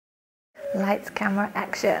Lights, camera,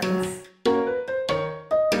 actions.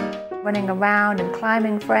 Running around and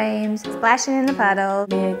climbing frames. Splashing in the puddle.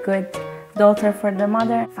 Be a good daughter for the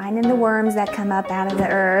mother. Finding the worms that come up out of the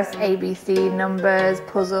earth. ABC, numbers,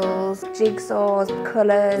 puzzles, jigsaws,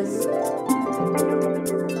 colours.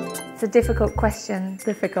 It's a difficult question.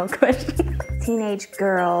 Difficult question. Teenage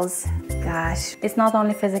girls, gosh. It's not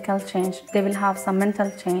only physical change, they will have some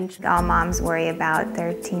mental change. All moms worry about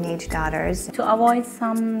their teenage daughters. To avoid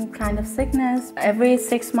some kind of sickness, every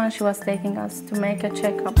 6 months she was taking us to make a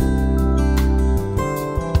checkup.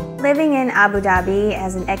 Living in Abu Dhabi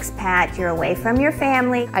as an expat, you're away from your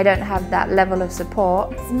family. I don't have that level of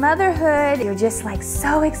support. It's motherhood, you're just like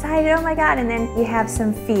so excited, oh my God, and then you have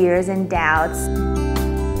some fears and doubts.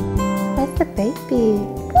 That's the baby.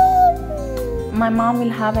 My mom will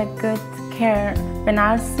have a good care. When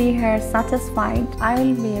I'll see her satisfied, I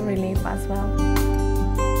will be relieved as well.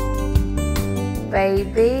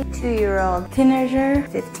 Baby, 2-year-old, Teenager,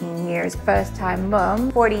 15 years, first-time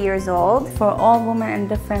mum, 40 years old. for all women in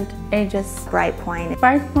different ages. Brightpoint.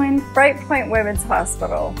 Brightpoint Women's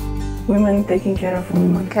Hospital. Women taking care of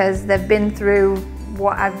women. because they've been through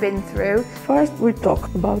what I've been through. First, we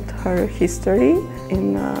talk about her history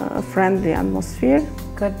in a friendly atmosphere.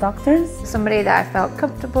 good doctors, Somebody that I felt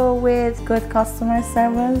comfortable with. good customer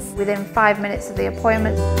service. Within 5 minutes of the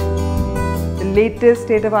appointment, The latest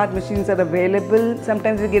state-of-art machines are available.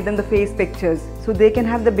 Sometimes we give them the face pictures so they can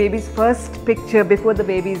have the baby's first picture before the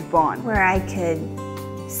baby is born. Where I could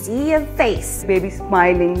see a face, Baby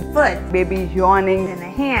smiling, foot, baby yawning, and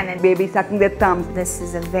a hand, and baby sucking their thumb. this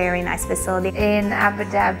is a very nice facility. in Abu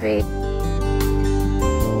Dhabi.